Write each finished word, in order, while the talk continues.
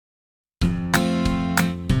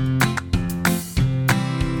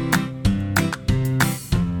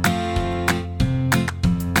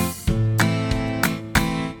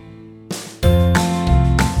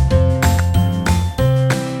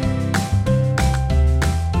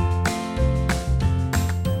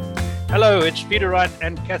Hello, it's Peter Wright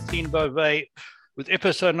and Kathleen Beauvais with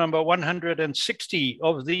episode number 160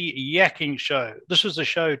 of the Yakking Show. This is a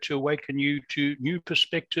show to awaken you to new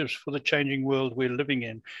perspectives for the changing world we're living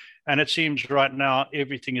in. And it seems right now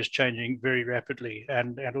everything is changing very rapidly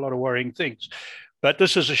and a lot of worrying things. But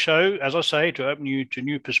this is a show, as I say, to open you to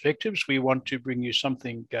new perspectives. We want to bring you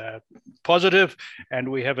something positive,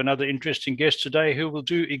 and we have another interesting guest today who will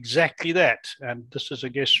do exactly that. And this is a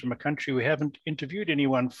guest from a country we haven't interviewed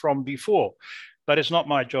anyone from before. But it's not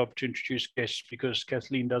my job to introduce guests because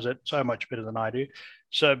Kathleen does it so much better than I do.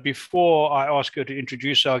 So before I ask her to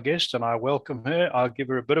introduce our guest and I welcome her, I'll give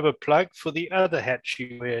her a bit of a plug for the other hat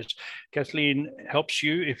she wears. Kathleen helps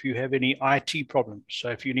you if you have any IT problems. So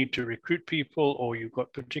if you need to recruit people or you've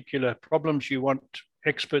got particular problems you want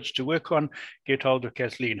experts to work on, get hold of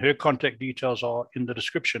Kathleen. Her contact details are in the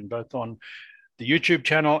description, both on the YouTube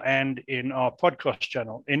channel and in our podcast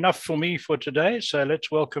channel. Enough for me for today. So let's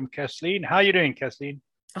welcome Kathleen. How are you doing, Kathleen?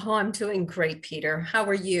 Oh, I'm doing great, Peter. How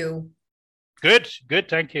are you? Good.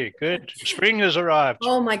 Thank you. Good. Spring has arrived.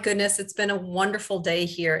 Oh my goodness. It's been a wonderful day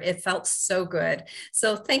here. It felt so good.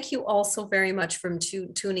 So thank you all so very much for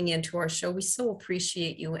tuning into our show. We so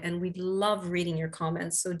appreciate you and we love reading your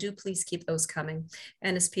comments. So do please keep those coming.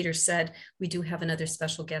 And as Peter said, we do have another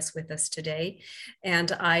special guest with us today.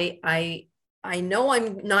 And I know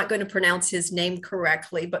I'm not going to pronounce his name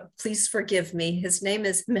correctly, but please forgive me. His name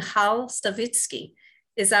is Michal Stawicki.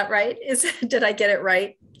 Is that right? Did I get it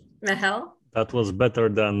right, Michal? That was better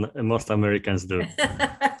than most Americans do.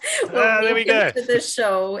 Well, there we go. To the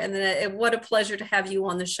show, and what a pleasure to have you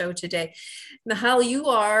on the show today. Michal, you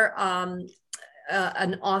are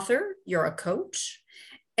an author, you're a coach,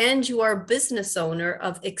 and you are a business owner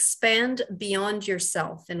of Expand Beyond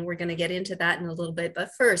Yourself. And we're going to get into that in a little bit. But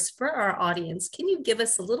first, for our audience, can you give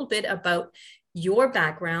us a little bit about your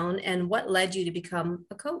background and what led you to become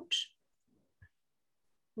a coach?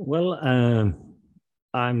 Well,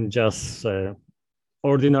 I'm just an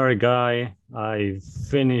ordinary guy. I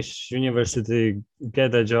finished university,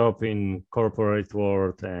 get a job in corporate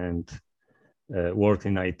world and worked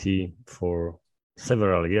in IT for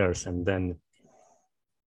several years. And then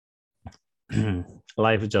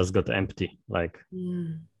life just got empty, like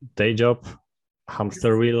day job,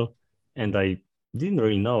 hamster wheel. And I didn't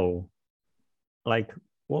really know, like,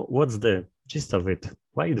 what's the gist of it?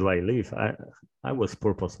 Why do I live? I was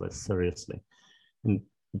purposeless, seriously. And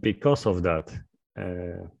because of that,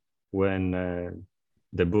 when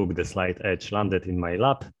the book, The Slight Edge, landed in my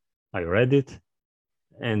lap, I read it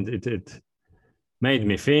and it made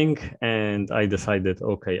me think, and I decided,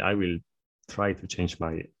 okay, I will try to change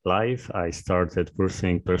my life. I started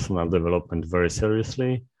pursuing personal development very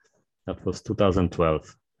seriously. That was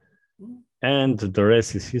 2012. And the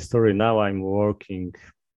rest is history. Now I'm working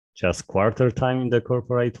just quarter time in the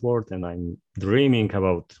corporate world, and I'm dreaming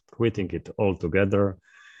about quitting it altogether.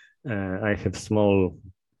 I have small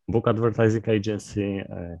book advertising agency,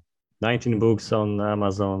 19 books on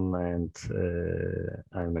Amazon, and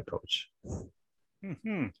I'm a coach.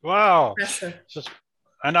 Mm-hmm. Wow.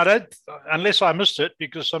 And I don't, unless I missed it,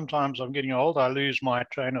 because sometimes I'm getting old, I lose my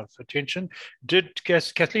train of attention.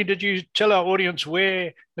 Kathleen, did you tell our audience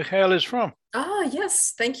where Michal is from?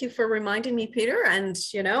 Yes. Thank you for reminding me, Peter. And,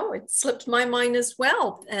 it slipped my mind as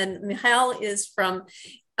well. And Michal is from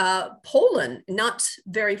Poland, not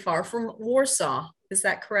very far from Warsaw. Is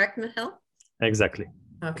that correct, Michal? Exactly.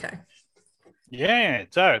 Okay. Yeah,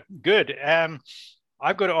 so good.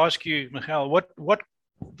 I've got to ask you, Michal, what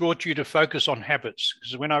brought you to focus on habits?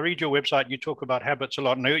 Because when I read your website, you talk about habits a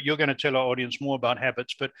lot. And you're going to tell our audience more about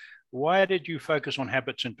habits, but why did you focus on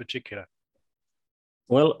habits in particular?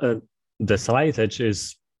 Well, the Slight Edge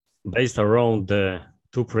is based around the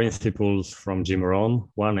two principles from Jim Rohn.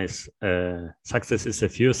 One is success is a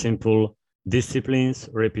few simple disciplines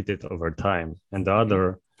repeated over time. And the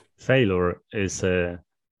other, failure, is a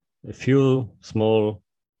few small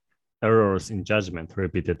errors in judgment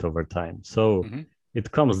repeated over time. So it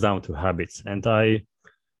comes down to habits. And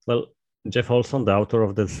Jeff Olson, the author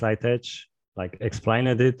of The Slight Edge,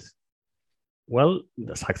 explained it. Well,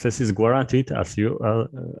 the success is guaranteed as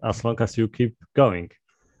long as you keep going.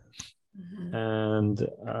 And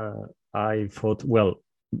I thought,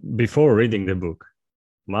 before reading the book,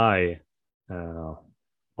 my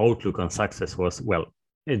outlook on success was,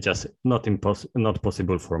 it's just not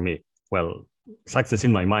possible for me. Well, success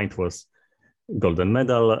in my mind was golden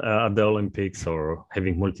medal at the Olympics or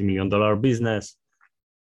having multi-million-dollar business.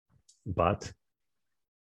 But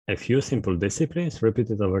a few simple disciplines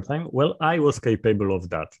repeated over time, I was capable of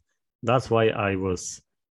that. That's why I was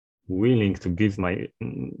willing to give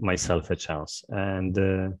myself a chance.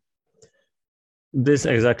 And this is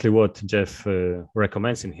exactly what Jeff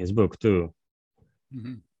recommends in his book too.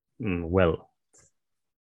 Well,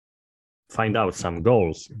 find out some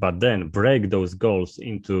goals, but then break those goals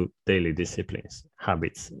into daily disciplines,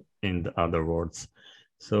 habits, in other words.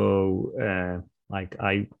 So like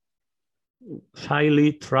I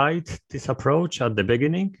shyly tried this approach at the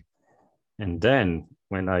beginning, and then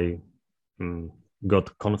when I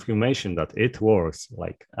got confirmation that it works,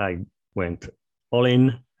 like I went all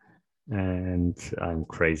in, and I'm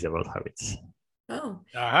crazy about habits. Oh.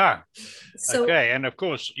 Aha. So, okay. And of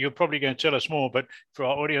course, you're probably going to tell us more, but for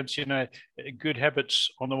our audience, good habits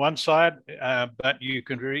on the one side, but you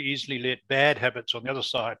can very easily let bad habits on the other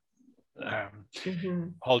side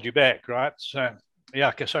hold you back, right? So,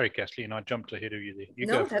 yeah, sorry, Kathleen, I jumped ahead of you there.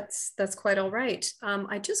 No, that's quite all right.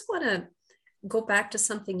 I just want to go back to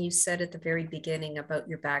something you said at the very beginning about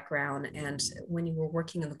your background and when you were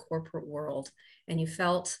working in the corporate world and you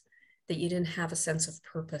felt that you didn't have a sense of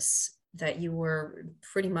purpose, that you were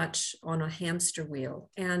pretty much on a hamster wheel.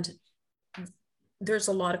 And there's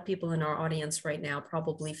a lot of people in our audience right now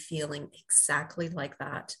probably feeling exactly like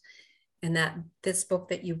that. And that this book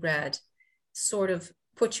that you read sort of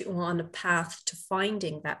put you on a path to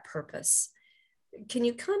finding that purpose. Can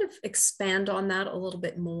you kind of expand on that a little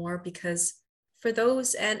bit more? Because for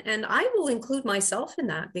those, and I will include myself in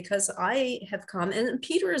that, because I have come, and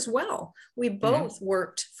Peter as well, we both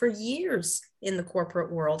worked for years in the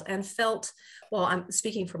corporate world and felt, well, I'm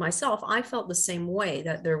speaking for myself, I felt the same way,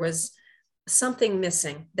 that there was something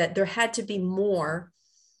missing, that there had to be more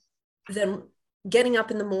than getting up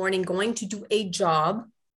in the morning, going to do a job,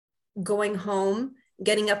 going home,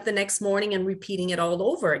 getting up the next morning and repeating it all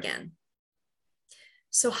over again.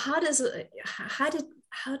 So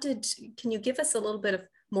can you give us a little bit of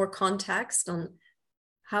more context on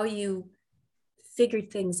how you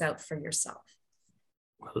figured things out for yourself?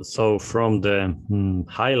 So from the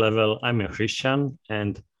high level, I'm a Christian,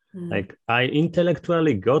 and like I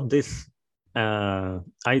intellectually got this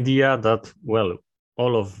idea that, well,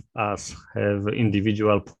 all of us have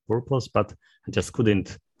individual purpose, but I just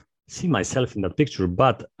couldn't see myself in that picture.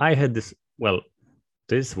 But I had this, well,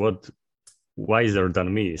 this what wiser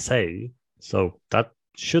than me say, so that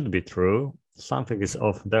should be true. Something is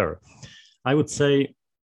off there. I would say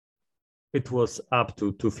it was up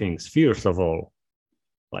to two things. First of all,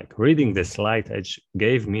 like reading the Slight Edge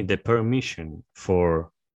gave me the permission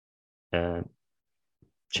for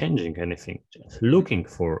changing anything, just looking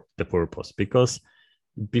for the purpose, because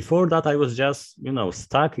before that I was just,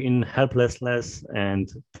 stuck in helplessness and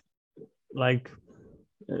like,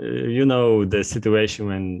 the situation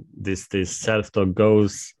when this self-talk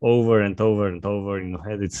goes over and over and over in your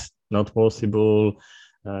head. It's not possible,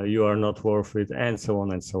 you are not worth it, and so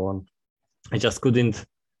on and so on. I just couldn't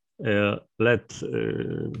let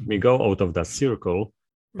me go out of that circle,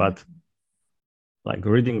 but like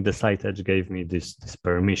reading the Slight Edge gave me this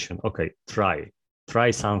permission. Okay,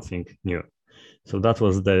 try something new. So that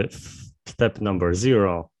was the step number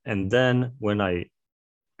 0. And then when I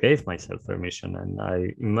gave myself permission and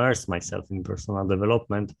I immersed myself in personal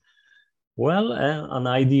development, well, an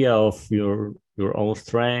idea of your own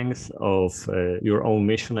strengths, of your own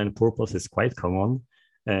mission and purpose is quite common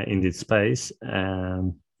in this space.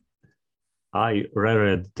 I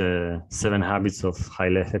reread the 7 Habits of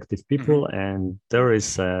Highly Effective People, and there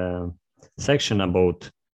is a section about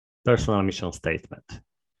personal mission statement.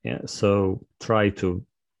 Yeah, so try to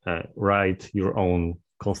write your own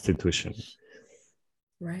constitution.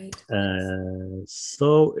 Right.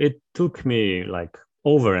 So it took me like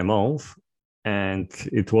over a month, and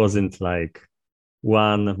it wasn't like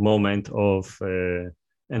one moment of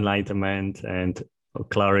enlightenment and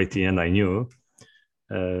clarity, and I knew.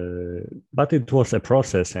 But it was a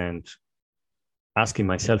process, and asking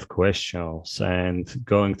myself questions and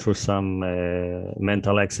going through some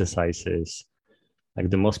mental exercises. Like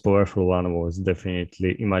the most powerful one was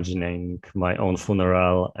definitely imagining my own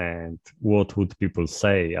funeral and what would people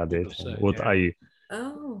say at it, what I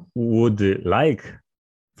would like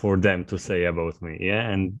for them to say about me. Yeah,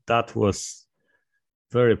 and that was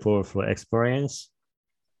very powerful experience.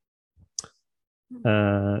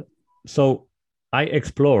 So I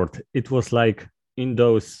explored. It was like in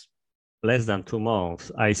those less than 2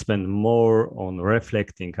 months, I spent more on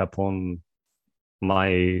reflecting upon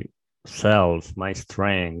myself, my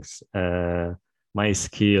strengths, my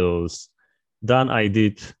skills, than I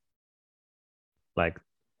did like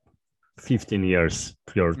 15 years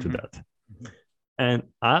prior to that. And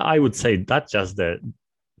I would say that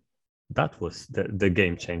was the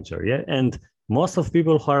game changer. Yeah. And most of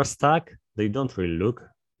people who are stuck, they don't really look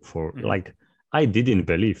for like, I didn't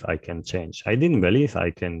believe I can change. I didn't believe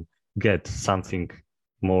I can get something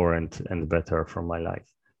more and better from my life.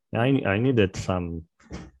 I needed some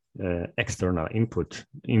external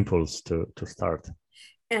impulse to start.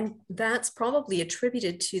 And that's probably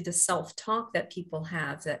attributed to the self-talk that people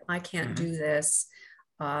have, that I can't do this.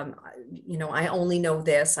 I only know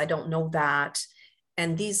this, I don't know that.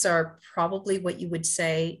 And these are probably what you would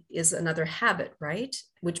say is another habit, right?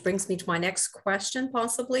 Which brings me to my next question,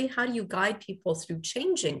 possibly. How do you guide people through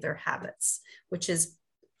changing their habits, which is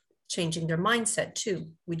changing their mindset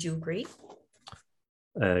too? Would you agree?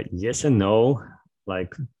 Yes and no.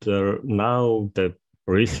 Like now the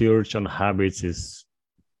research on habits is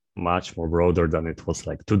much more broader than it was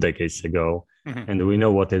like 2 decades ago. And we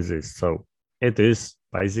know what is this. So it is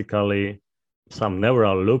basically some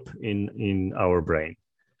neural loop in our brain.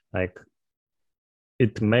 Like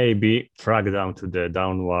it may be tracked down to the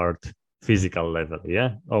downward physical level.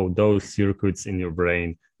 Yeah. Oh, those circuits in your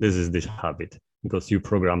brain, this is this habit because you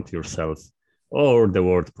programmed yourself, or the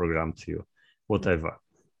world programmed you, whatever.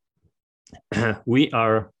 We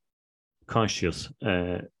are conscious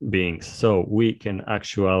beings, so we can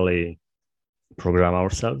actually program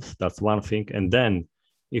ourselves. That's one thing. And then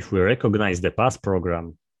if we recognize the past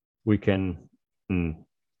program, we can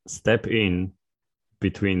step in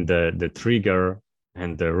between the trigger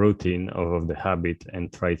and the routine of the habit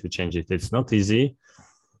and try to change it. It's not easy,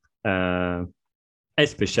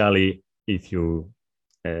 especially if you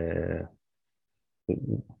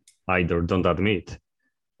either don't admit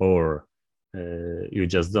or you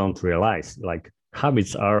just don't realize. Like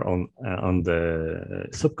habits are on the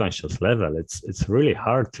subconscious level. It's really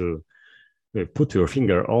hard to put your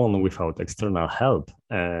finger on without external help.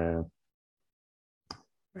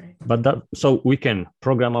 Right. But so we can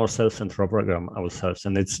program ourselves and reprogram ourselves,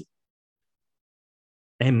 and it's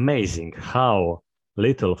amazing how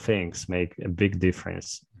little things make a big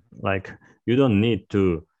difference. Like you don't need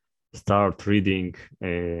to start reading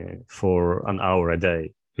for an hour a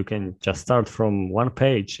day. You can just start from one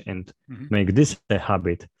page and make this a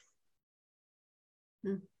habit.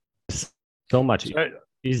 So much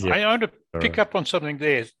easier. I want to pick up on something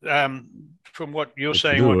there from what you're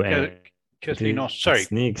saying. Kathleen, sorry.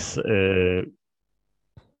 Sneaks.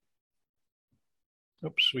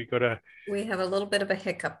 Oops, we have a little bit of a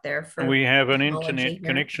hiccup there. We have an internet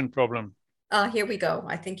connection problem. Here we go.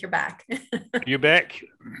 I think you're back. You're back.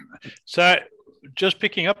 So just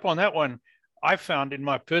picking up on that one, I found in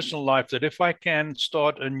my personal life that if I can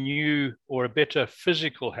start a new or a better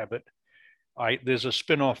physical habit, there's a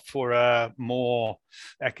spin-off for a more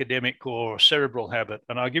academic or cerebral habit.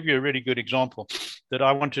 And I'll give you a really good example that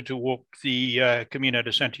I wanted to walk the Camino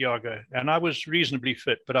de Santiago, and I was reasonably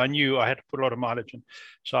fit, but I knew I had to put a lot of mileage in.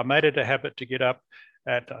 So I made it a habit to get up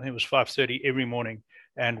at, I think it was 5:30 every morning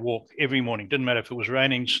and walk every morning. Didn't matter if it was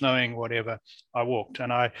raining, snowing, whatever, I walked.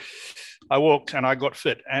 And I walked and I got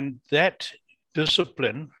fit. And that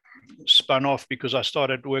discipline spun off because I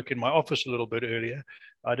started work in my office a little bit earlier.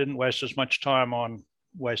 I didn't waste as much time on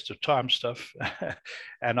waste of time stuff.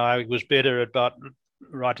 And I was better about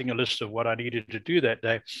writing a list of what I needed to do that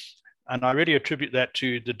day. And I really attribute that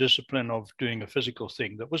to the discipline of doing a physical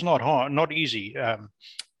thing that was not hard, not easy. Am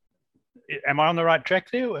I on the right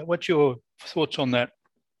track there? What's your thoughts on that?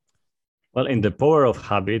 Well, in The Power of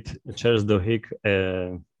Habit, Charles Duhigg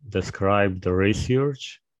described the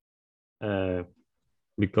research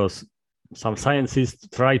because some scientists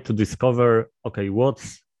try to discover, okay,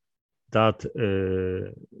 what's that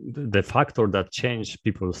the factor that changed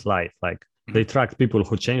people's life. Like they tracked people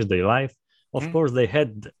who changed their life. Of course, they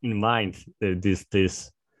had in mind this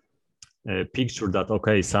picture that,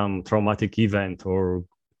 okay, some traumatic event or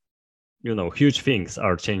huge things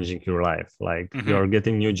are changing your life, like you're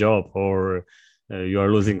getting a new job or you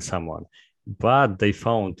are losing someone. But they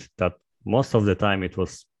found that most of the time it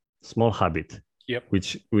was small habit,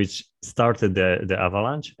 which started the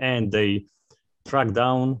avalanche. And they tracked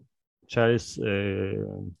down, Charles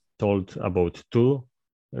told about 2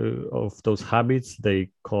 of those habits. They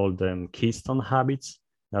call them keystone habits,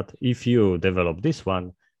 that if you develop this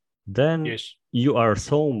one, then you are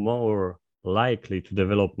so more likely to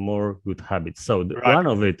develop more good habits. So one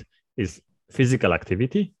of it is physical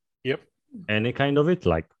activity, any kind of it,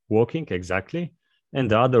 like walking, exactly. And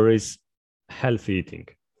the other is healthy eating.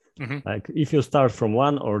 Like if you start from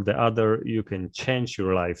one or the other, you can change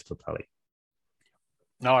your life totally.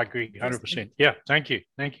 No, I agree 100%. Yeah, thank you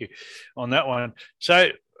on that one. So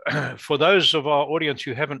for those of our audience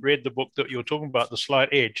who haven't read the book that you're talking about, The Slight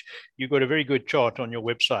Edge, you've got a very good chart on your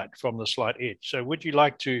website from The Slight Edge. So would you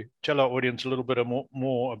like to tell our audience a little bit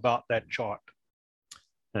more about that chart?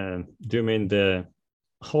 Do you mean the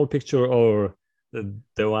whole picture or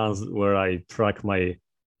the ones where I track my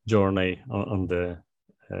journey on the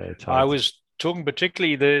chart? I was talking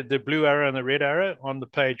particularly the blue arrow and the red arrow on the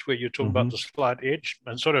page where you're talking about the slight edge,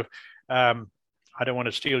 and sort of, I don't want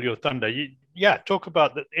to steal your thunder. Talk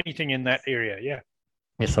about anything in that area. Yeah,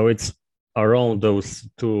 so it's around those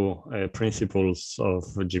two principles of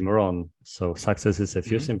Jim Rohn. So success is a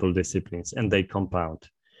few simple disciplines, and they compound.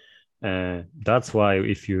 That's why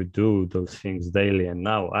if you do those things daily, and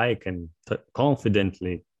now I can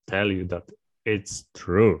confidently tell you that it's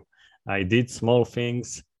true. I did small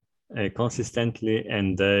things consistently,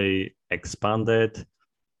 and they expanded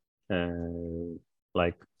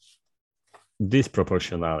like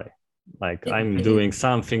disproportionately. Like I'm doing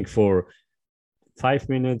something for 5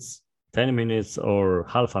 minutes, 10 minutes, or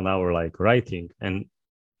half an hour, like writing, and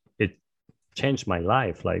it changed my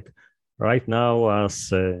life. Like right now,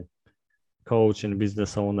 as a coach and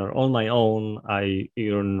business owner on my own, I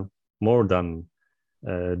earn more than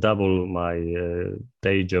double my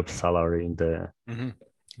day job salary in the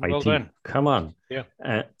Well IT. done. Come on. Yeah.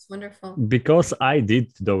 It's wonderful. Because I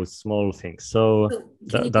did those small things. So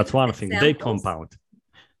that's one thing. They compound.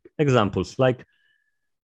 Examples, like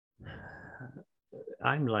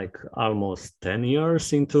I'm like almost 10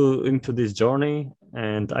 years into this journey,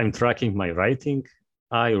 and I'm tracking my writing.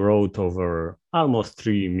 I wrote over almost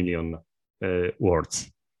 3 million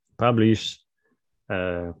words, published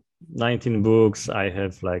 19 books. I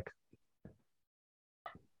have like,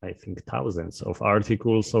 I think, thousands of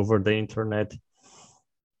articles over the internet,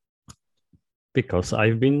 because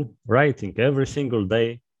I've been writing every single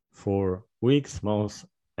day for weeks, months,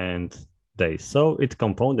 and days. So it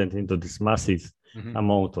compounded into this massive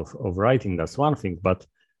amount of writing. That's one thing, but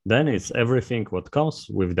then it's everything what comes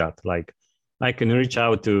with that. Like I can reach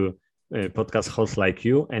out to podcast hosts like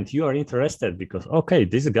you, and you are interested because, okay,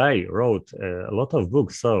 this guy wrote a lot of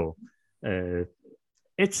books, so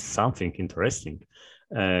it's something interesting.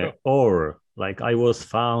 Or like I was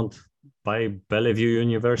found by Bellevue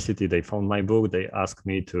University. They found my book. They asked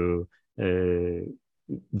me to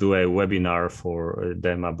do a webinar for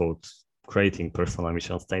them about creating personal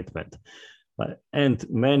mission statement. And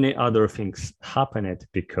many other things happened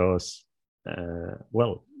because,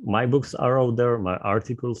 my books are out there, my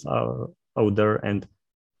articles are out there, and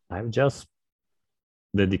I've just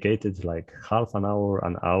dedicated like half an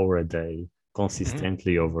hour a day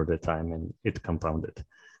consistently over the time, and it compounded.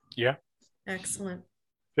 Yeah. Excellent.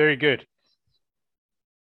 Very good.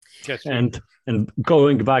 And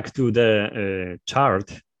going back to the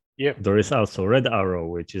chart, there is also red arrow,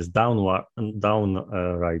 which is down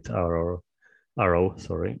right arrow,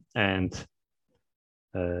 sorry. And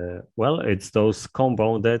it's those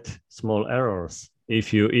compounded small errors.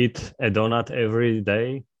 If you eat a donut every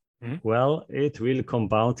day, it will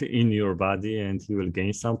compound in your body, and you will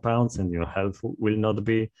gain some pounds, and your health will not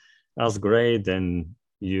be as great, and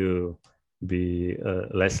you be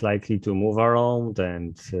less likely to move around,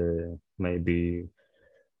 and maybe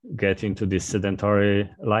get into this sedentary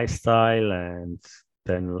lifestyle, and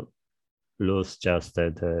then lose just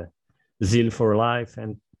the zeal for life,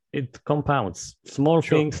 and it compounds. Small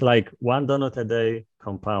things like one donut a day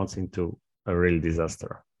compounds into a real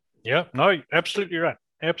disaster. Yeah, no, absolutely right.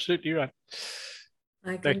 Absolutely right.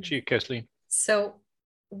 Back to you, Kathleen. So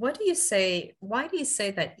what do you say? Why do you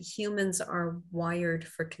say that humans are wired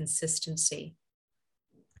for consistency?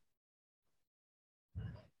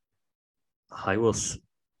 I was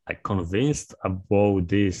convinced about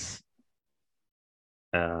this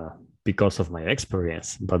because of my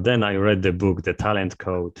experience, but then I read the book The Talent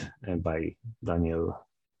Code by Daniel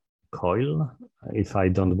Coyle, if I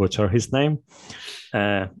don't butcher his name,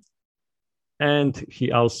 and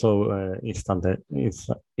he also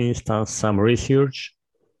instanced some research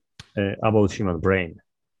about human brain.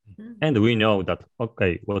 And we know that,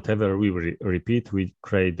 okay, whatever we repeat, we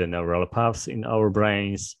create the neural paths in our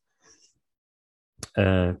brains.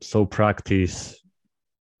 So practice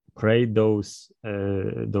create those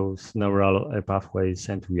neural pathways,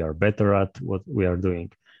 and we are better at what we are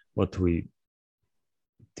doing. What we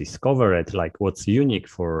discovered, like what's unique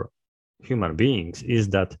for human beings, is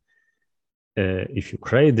that if you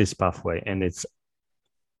create this pathway and it's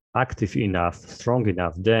active enough, strong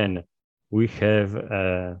enough, then we have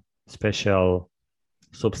a special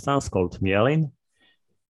substance called myelin,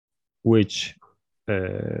 which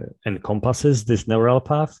encompasses this neural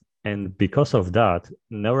path. And because of that,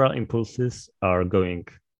 neural impulses are going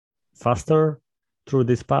faster through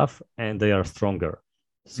this path, and they are stronger.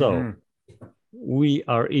 So we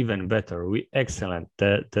are even better. We excellent.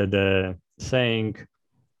 The saying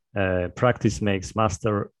practice makes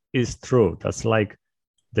master is true. That's like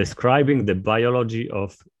describing the biology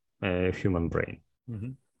of a human brain.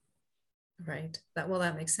 Right. That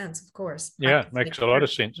makes sense, of course. Yeah, makes a lot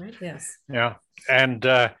of sense. Right? Yes. Yeah. And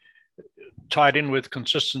tied in with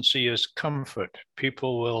consistency is comfort.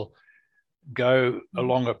 People will go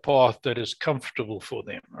along a path that is comfortable for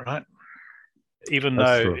them, right? Even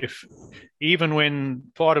That's though true. even when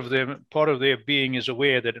part of their being is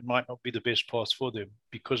aware that it might not be the best path for them,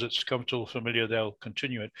 because it's comfortable, familiar, they'll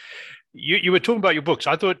continue it. You were talking about your books.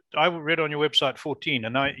 I thought I read on your website 14,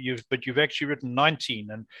 and you've actually written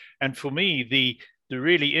 19, and for me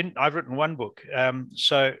I've written one book,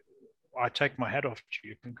 so I take my hat off to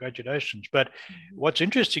you. Congratulations. But what's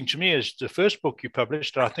interesting to me is the first book you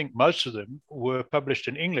published, I think most of them were published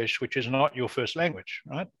in English, which is not your first language,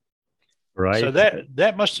 right? Right. So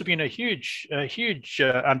that must have been a huge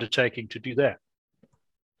undertaking to do that.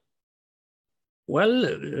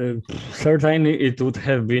 Well, certainly it would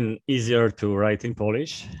have been easier to write in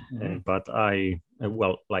Polish, but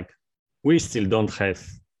we still don't have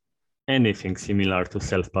anything similar to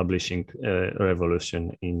self-publishing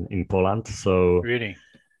revolution in Poland. So really,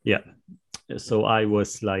 yeah. So I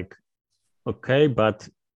was like, okay, but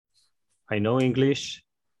I know English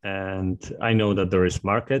and I know that there is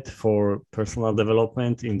market for personal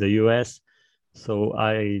development in the US. So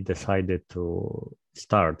I decided to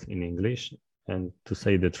start in English, and to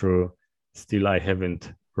say the truth, still I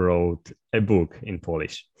haven't wrote a book in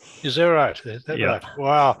Polish. Is that right? Is that Yeah. right?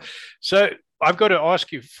 Wow. So I've got to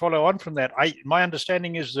ask you, follow on from that. My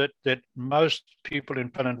understanding is that most people in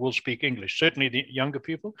Poland will speak English, certainly the younger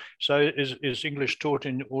people. So is English taught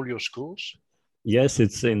in all your schools? Yes,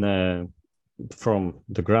 it's from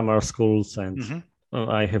the grammar schools, and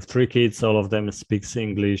I have 3 kids. All of them speaks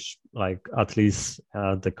English, like at least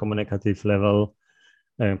at the communicative level.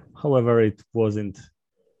 However, it wasn't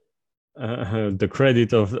the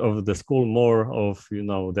credit of the school, more of,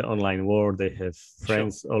 the online world. They have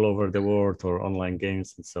friends all over the world, or online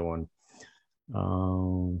games and so on.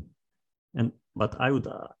 But I would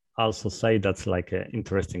also say that's like an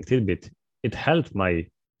interesting tidbit. It helped my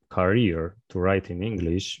career to write in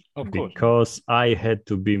English, because I had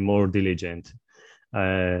to be more diligent.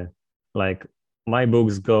 Like my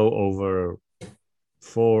books go over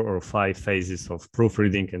 4 or 5 phases of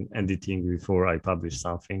proofreading and editing before I publish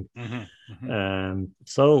something.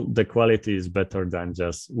 So the quality is better than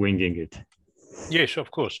just winging it. Yes,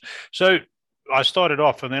 of course. So I started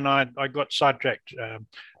off, and then I got sidetracked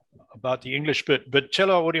about the English bit. But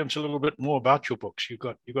tell our audience a little bit more about your books. You've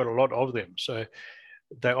got a lot of them. So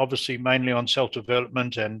they're obviously mainly on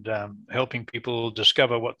self-development and helping people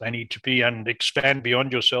discover what they need to be and expand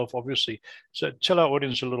beyond yourself, obviously. So tell our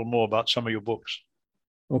audience a little more about some of your books.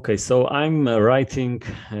 Okay, so I'm writing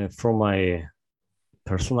from my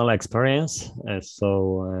personal experience.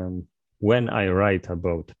 When I write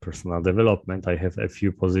about personal development, I have a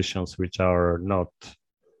few positions which are not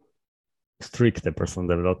strict personal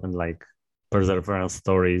development, like perseverance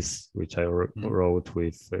stories, which I wrote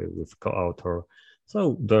with co-author.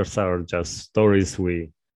 So those are just stories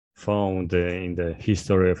we found in the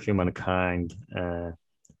history of humankind,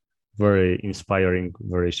 very inspiring,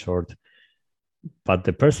 very short. But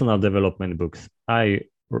the personal development books I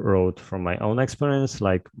wrote from my own experience.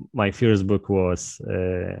 Like my first book was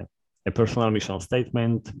a personal mission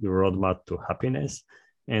statement, your roadmap to happiness.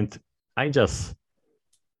 And I just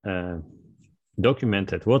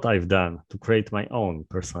documented what I've done to create my own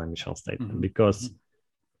personal mission statement, because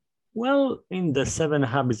in the 7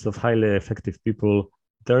 habits of highly effective people,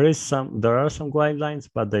 there are some guidelines,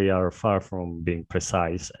 but they are far from being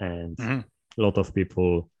precise, and a lot of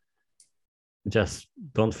people just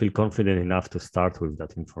don't feel confident enough to start with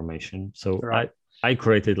that information. So I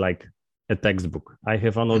created like a textbook. I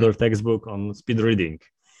have another textbook on speed reading.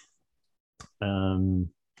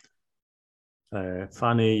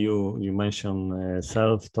 Funny you mentioned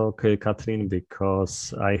self-talk, Catherine,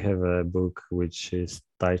 because I have a book which is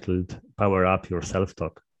titled Power Up Your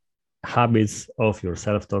Self-Talk. Habits of your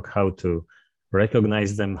self-talk, how to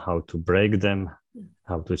recognize them, how to break them,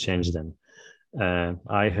 how to change them.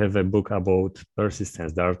 I have a book about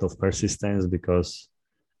persistence, the art of persistence, because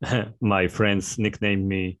my friends nicknamed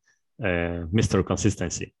me Mr.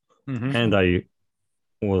 Consistency. And I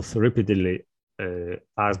was repeatedly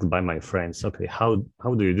asked by my friends, okay, how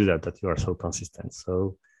do you do that you are so consistent?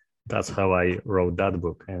 So that's how I wrote that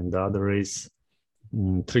book. And the other is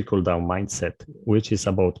Trickle-Down Mindset, which is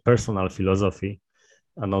about personal philosophy,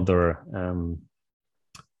 another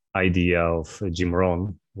idea of Jim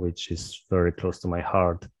Rohn, which is very close to my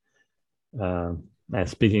heart. And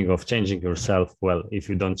speaking of changing yourself, well, if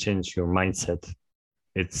you don't change your mindset,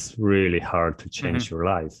 it's really hard to change your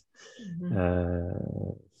life.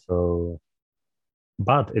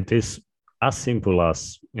 But it is as simple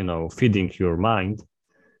as, feeding your mind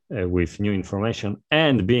with new information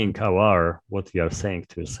and being aware what you are saying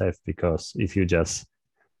to yourself. Because if you just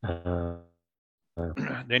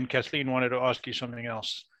then Kathleen wanted to ask you something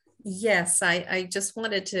else. Yes, I just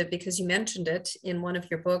wanted to, because you mentioned it in one of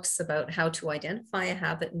your books about how to identify a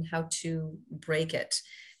habit and how to break it.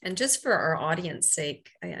 And just for our audience sake,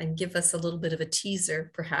 and give us a little bit of a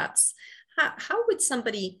teaser, perhaps, how would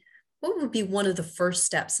somebody, what would be one of the first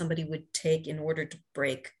steps somebody would take in order to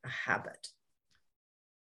break a habit?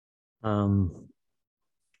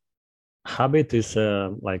 Habit is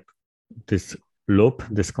like this loop,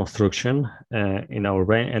 this construction in our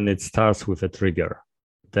brain, and it starts with a trigger.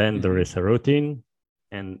 Then there is a routine,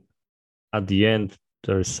 and at the end,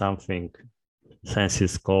 there is something science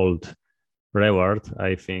is called reward.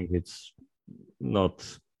 I think it's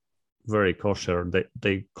not very kosher.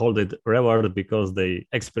 They called it reward because they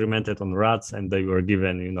experimented on rats and they were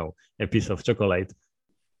given, a piece of chocolate.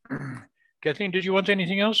 Kathleen, did you want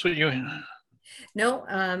anything else? No,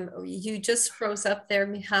 you just froze up there,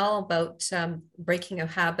 Michal, about breaking a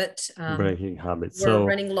habit. Breaking habits. We're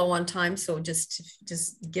running low on time, so just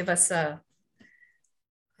give us a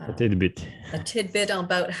tidbit. A tidbit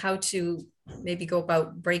about how to maybe go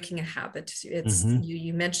about breaking a habit. It's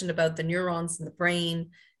you mentioned about the neurons in the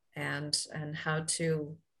brain and how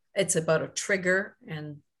to. It's about a trigger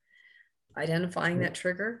and identifying that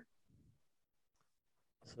trigger.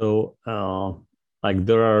 So,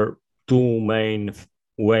 there are two main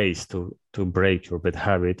ways to break your bad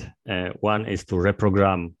habit. One is to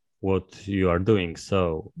reprogram what you are doing.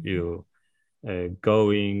 So you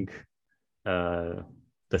going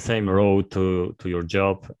the same road to your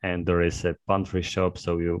job, and there is a pantry shop,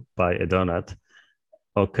 so you buy a donut.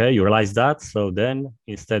 Okay, you realize that. So then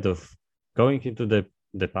instead of going into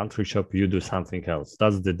the pantry shop, you do something else.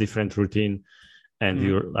 That's the different routine. And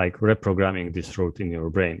you're like reprogramming this route in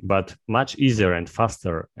your brain, but much easier and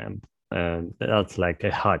faster. And that's like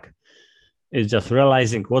a hack. It's just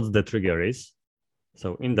realizing what the trigger is.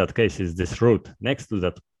 So in that case, is this route next to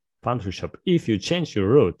that pantry shop. If you change your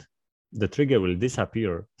route, the trigger will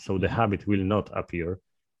disappear. So the habit will not appear.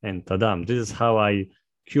 And tadam, this is how I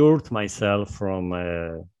cured myself from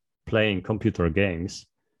playing computer games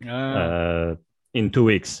in 2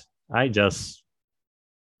 weeks. I just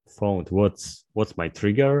found what's my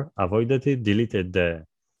trigger, avoided it, deleted the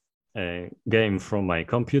game from my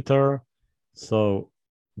computer. So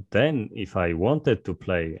then if I wanted to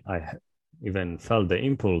play, I even felt the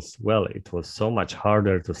impulse. Well, it was so much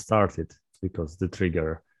harder to start it because the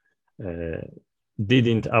trigger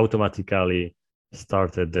didn't automatically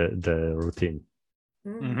started the routine.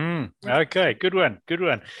 Okay, good one.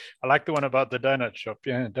 I like the one about the donut shop.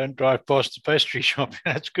 Yeah, don't drive past the pastry shop.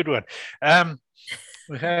 That's a good one.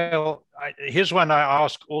 Well, here's one I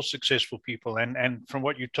ask all successful people, and from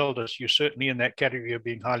what you told us, you're certainly in that category of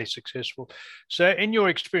being highly successful. So in your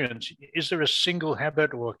experience, is there a single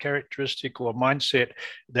habit or characteristic or mindset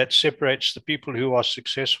that separates the people who are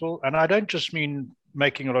successful? And I don't just mean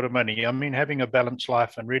making a lot of money. I mean having a balanced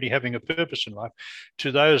life and really having a purpose in life,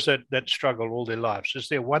 to those that struggle all their lives. Is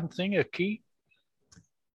there one thing, a key?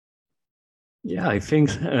 Yeah, I think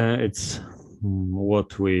it's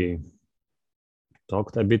what we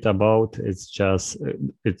talked a bit about. It's just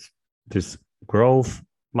it's this growth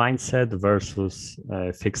mindset versus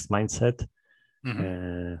fixed mindset.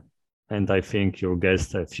 And I think your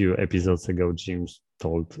guest a few episodes ago, Jim,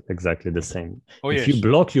 told exactly the same. If you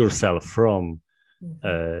block yourself from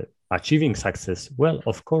achieving success, well,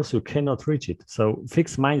 of course you cannot reach it. So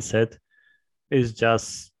fixed mindset is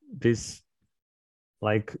just this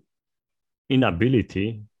like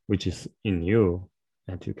inability which is in you,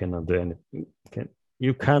 and you cannot do anything.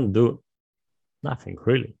 You can't do nothing,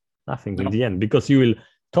 really, nothing in the end, because you will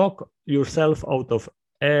talk yourself out of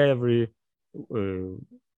every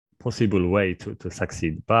possible way to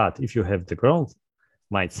succeed. But if you have the growth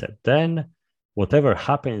mindset, then whatever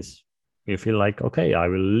happens, you feel like, okay, I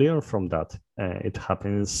will learn from that. It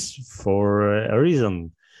happens for a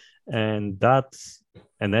reason. And that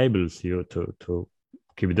enables you to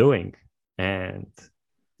keep doing. And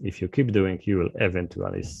if you keep doing, you will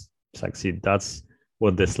eventually succeed. That's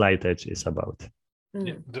what the slight edge is about.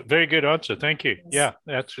 Yeah, very good answer. Thank you. Yes.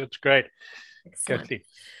 Yeah, that's great. Kathleen.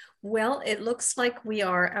 Well, it looks like we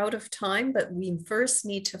are out of time, but we first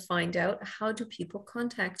need to find out, how do people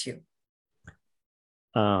contact you?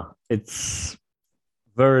 It's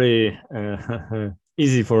very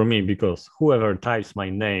easy for me, because whoever types my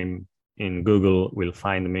name in Google will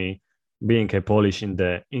find me. Being a Polish in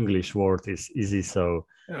the English word is easy, so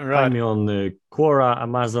find me on Quora,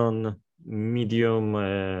 Amazon,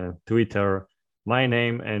 Medium, Twitter, my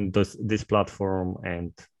name and this platform,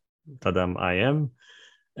 and tadam, I am.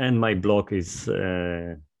 And my blog is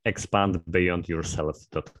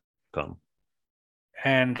expandbeyondyourself.com.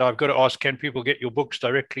 And I've got to ask, can people get your books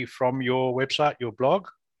directly from your website, your blog?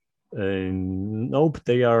 Nope,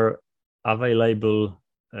 they are available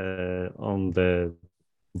on the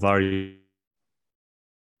various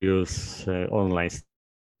online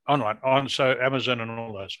so Amazon and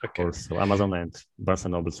all those. Okay. Also Amazon and Barnes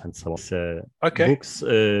and Nobles and so on. It's okay. Books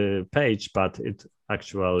page, but it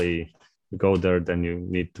actually go there, then you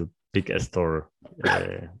need to pick a store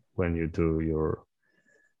when you do your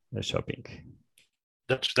shopping.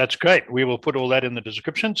 That's great. We will put all that in the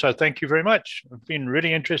description. So thank you very much. It's been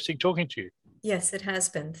really interesting talking to you. Yes, it has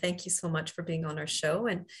been. Thank you so much for being on our show.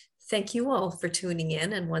 And thank you all for tuning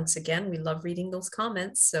in. And once again, we love reading those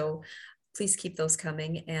comments. So please keep those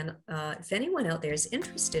coming. And if anyone out there is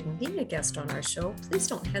interested in being a guest on our show, please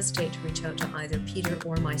don't hesitate to reach out to either Peter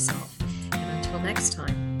or myself. And until next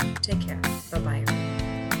time, take care. Bye-bye.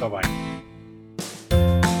 Bye-bye.